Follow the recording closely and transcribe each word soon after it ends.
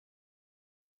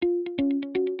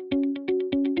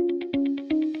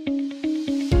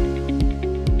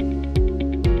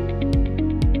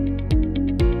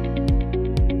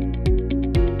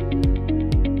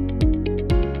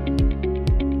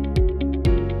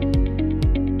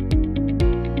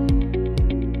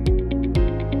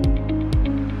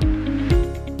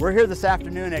We're here this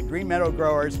afternoon at Green Meadow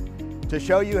Growers to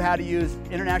show you how to use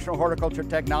International Horticulture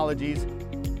Technologies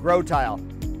Grow Tile.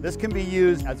 This can be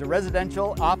used as a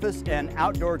residential, office, and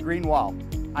outdoor green wall.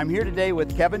 I'm here today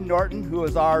with Kevin Norton, who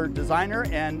is our designer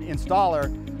and installer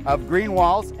of green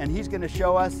walls, and he's going to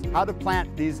show us how to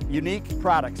plant these unique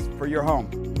products for your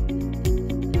home.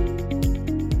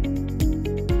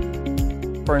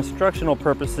 For instructional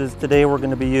purposes, today we're going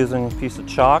to be using a piece of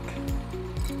chalk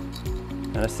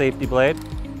and a safety blade.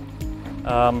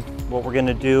 What we're going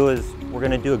to do is we're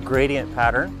going to do a gradient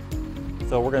pattern.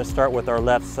 So we're going to start with our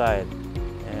left side,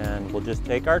 and we'll just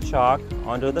take our chalk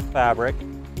onto the fabric.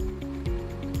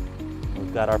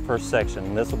 We've got our first section,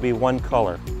 and this will be one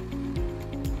color.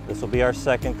 This will be our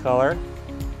second color,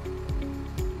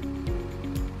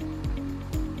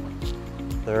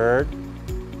 third.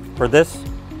 For this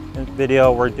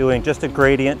video, we're doing just a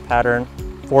gradient pattern,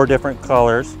 4 different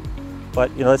colors.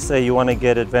 But let's say you want to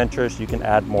get adventurous, you can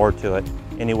add more to it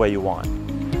any way you want.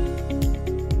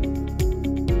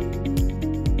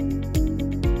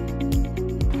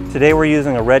 Today we're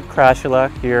using a red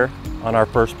crassula here on our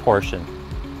first portion.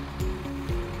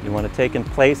 You want to take and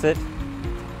place it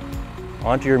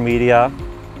onto your media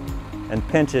and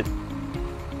pinch it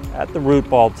at the root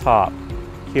ball top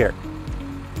here.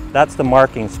 That's the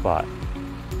marking spot.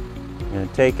 You're going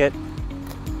to take it,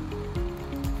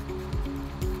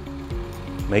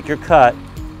 make your cut.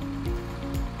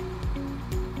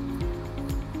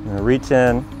 I'm going to reach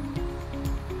in.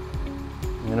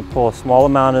 I'm going to pull a small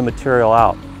amount of material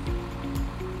out,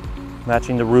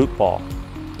 matching the root ball.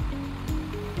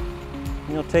 And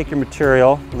you'll take your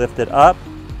material, lift it up,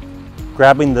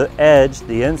 grabbing the edge,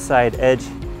 the inside edge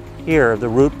here of the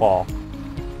root ball,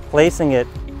 placing it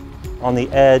on the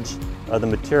edge of the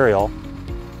material,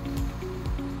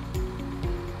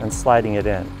 and sliding it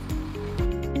in.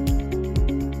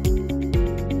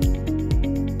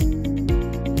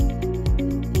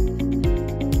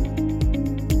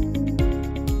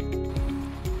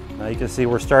 Now you can see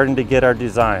we're starting to get our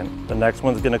design. The next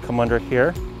one's going to come under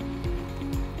here.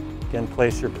 Again,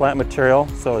 place your plant material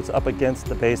so it's up against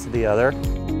the base of the other.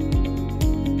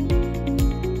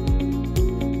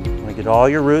 Get all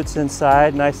your roots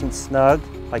inside, nice and snug,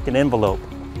 like an envelope.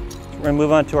 We're going to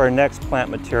move on to our next plant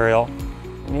material.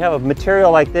 When you have a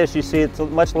material like this, you see it's a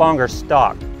much longer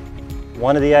stalk.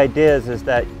 One of the ideas is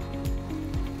that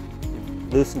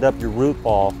you've loosened up your root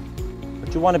ball,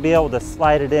 but you want to be able to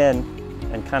slide it in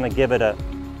and kind of give it a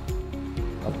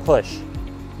push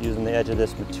using the edge of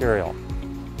this material.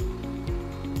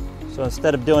 So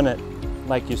instead of doing it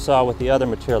like you saw with the other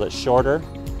material that's shorter,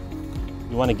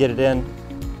 you want to get it in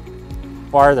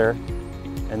farther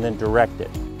and then direct it.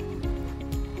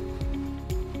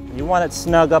 You want it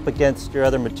snug up against your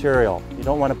other material. You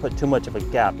don't want to put too much of a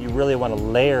gap. You really want to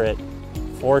layer it,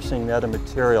 forcing the other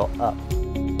material up.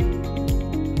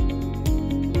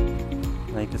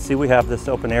 Now you can see we have this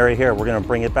open area here. We're going to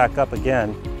bring it back up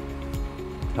again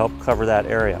to help cover that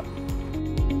area.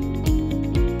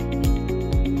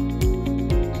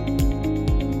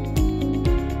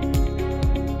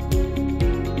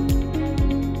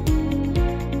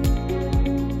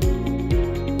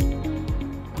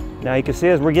 Now you can see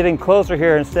as we're getting closer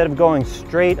here, instead of going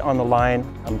straight on the line,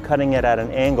 I'm cutting it at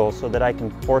an angle so that I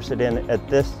can force it in at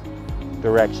this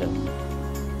direction.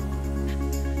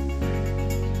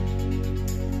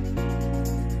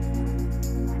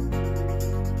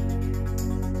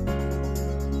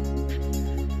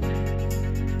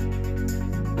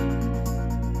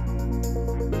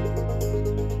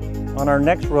 On our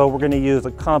next row, we're going to use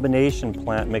a combination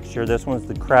plant mixture. This one's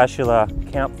the Crassula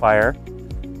Campfire,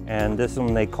 and this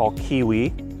one they call Kiwi.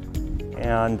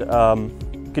 And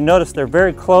you can notice they're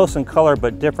very close in color,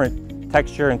 but different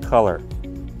texture and color.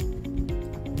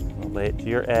 I'll lay it to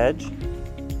your edge.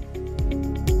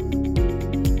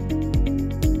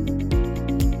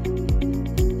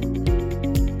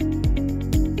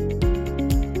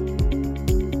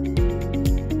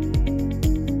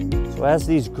 So as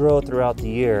these grow throughout the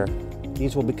year,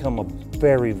 these will become a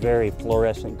very, very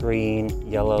fluorescent green,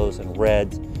 yellows, and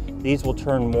reds. These will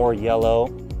turn more yellow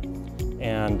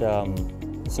and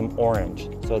some orange.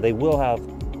 So they will have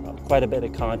quite a bit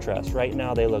of contrast. Right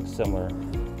now they look similar.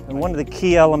 And one of the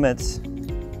key elements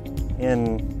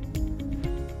in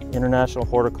International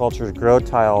Horticulture's Grow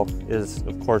Tile is,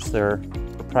 of course, their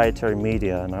proprietary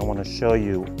media. And I want to show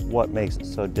you what makes it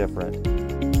so different.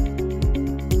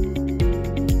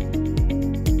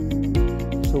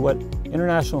 So what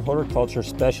International Horticulture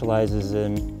specializes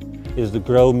in is the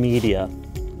grow media.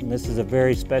 And this is a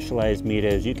very specialized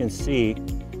media. As you can see,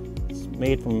 it's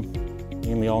made from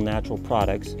mainly all natural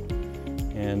products,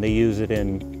 and they use it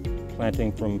in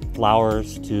planting from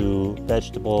flowers to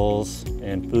vegetables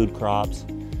and food crops.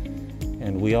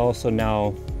 And we also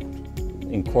now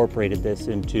incorporated this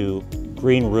into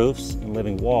green roofs and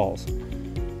living walls.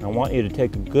 I want you to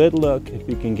take a good look, if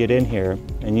you can get in here,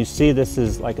 and you see this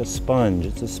is like a sponge.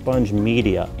 It's a sponge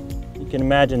media. You can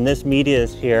imagine this media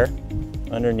is here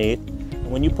underneath. And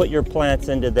when you put your plants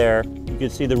into there, you can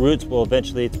see the roots will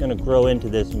eventually, it's going to grow into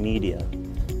this media.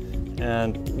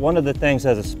 And one of the things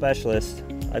as a specialist,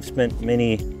 I've spent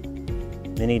many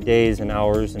days and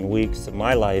hours and weeks of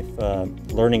my life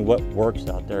learning what works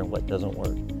out there and what doesn't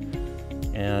work.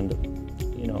 And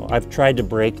you know, I've tried to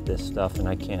break this stuff and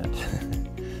I can't.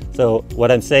 So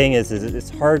what I'm saying is it's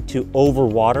hard to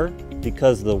overwater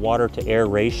because of the water to air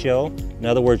ratio. In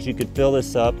other words, you could fill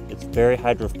this up, it's very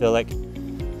hydrophilic.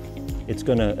 It's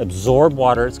going to absorb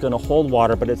water, it's going to hold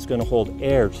water, but it's going to hold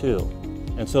air too.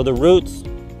 And so the roots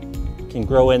can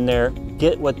grow in there,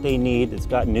 get what they need, it's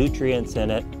got nutrients in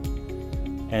it,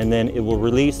 and then it will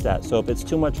release that. So if it's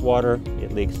too much water,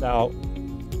 it leaks out,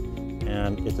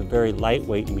 and it's a very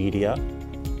lightweight media.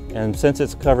 And since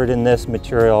it's covered in this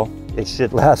material, it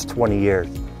should last 20 years.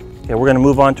 Okay, we're going to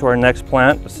move on to our next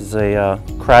plant. This is a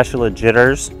Crassula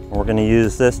jitters. We're going to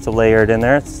use this to layer it in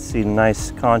there. See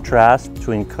nice contrast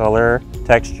between color,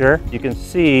 texture. You can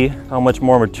see how much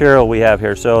more material we have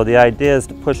here. So the idea is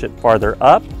to push it farther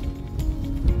up.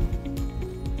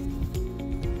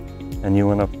 And you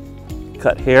want to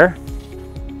cut here.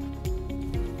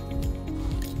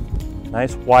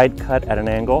 Nice wide cut at an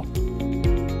angle.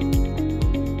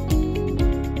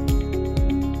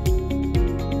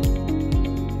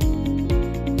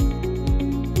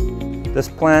 This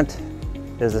plant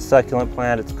is a succulent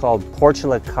plant. It's called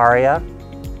Horticultural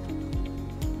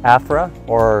afra,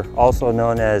 or also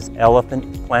known as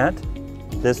elephant plant.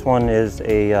 This one is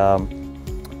a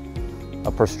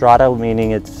prostrata,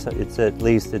 meaning it's at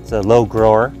least it's a low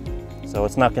grower, so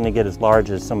it's not going to get as large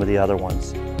as some of the other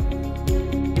ones.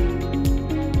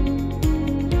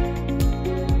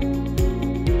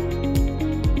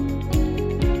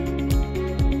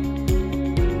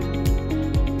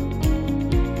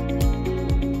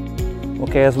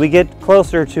 Okay, as we get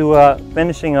closer to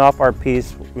finishing off our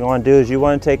piece, what we want to do is you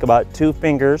want to take about 2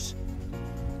 fingers,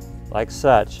 like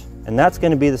such, and that's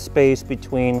going to be the space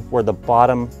between where the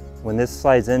bottom, when this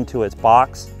slides into its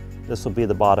box, this will be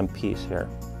the bottom piece here.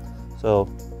 So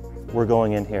we're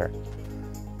going in here.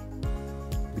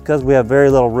 Because we have very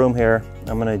little room here,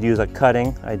 I'm going to use a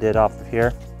cutting I did off of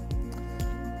here,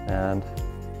 and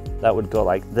that would go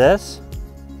like this,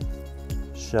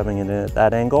 shoving it in at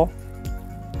that angle.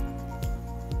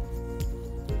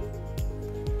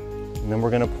 And then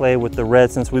we're going to play with the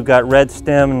red. Since we've got red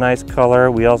stem, nice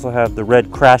color, we also have the red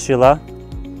Crassula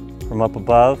from up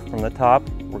above, from the top.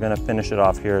 We're going to finish it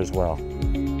off here as well.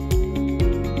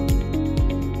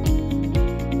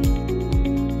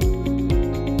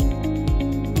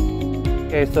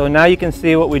 Okay, so now you can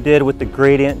see what we did with the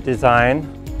gradient design.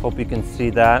 Hope you can see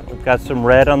that. We've got some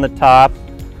red on the top.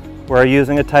 We're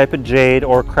using a type of jade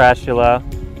or Crassula.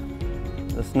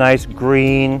 This nice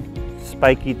green,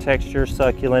 spiky texture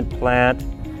succulent plant.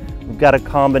 We've got a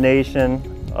combination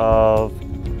of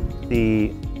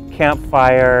the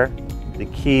campfire, the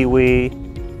kiwi,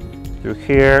 through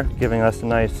here, giving us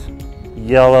nice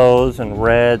yellows and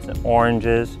reds and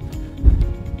oranges.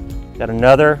 Got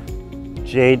another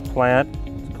jade plant,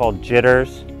 it's called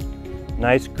jitters.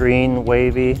 Nice green,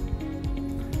 wavy.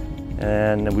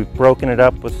 And we've broken it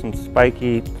up with some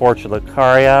spiky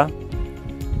Portulacaria.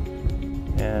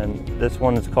 And this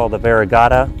one is called the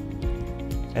variegata.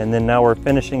 And then now we're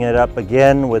finishing it up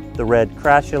again with the red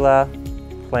Crassula,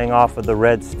 playing off of the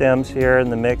red stems here in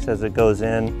the mix as it goes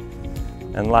in.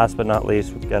 And last but not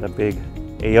least, we've got a big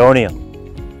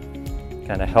aeonium,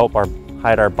 kind of help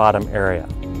hide our bottom area.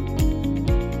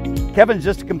 Kevin's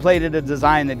just completed a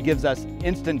design that gives us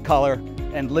instant color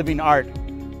and living art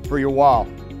for your wall.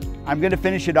 I'm going to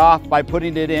finish it off by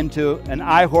putting it into an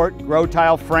IHORT grow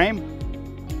tile frame.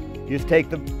 You just take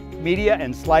the media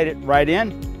and slide it right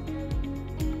in.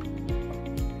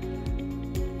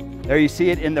 There you see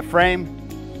it in the frame.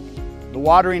 The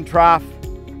watering trough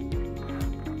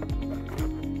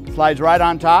slides right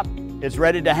on top. It's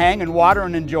ready to hang and water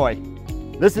and enjoy.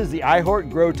 This is the IHORT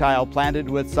grow tile planted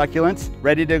with succulents,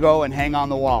 ready to go and hang on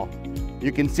the wall.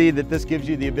 You can see that this gives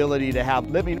you the ability to have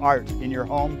living art in your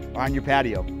home or on your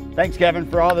patio. Thanks, Kevin,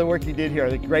 for all the work you did here.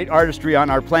 The great artistry on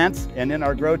our plants and in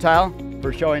our grow tile,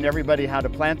 for showing everybody how to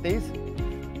plant these.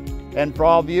 And for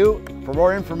all of you, for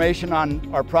more information on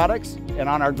our products and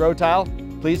on our grow tile,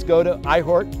 please go to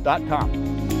ihort.com.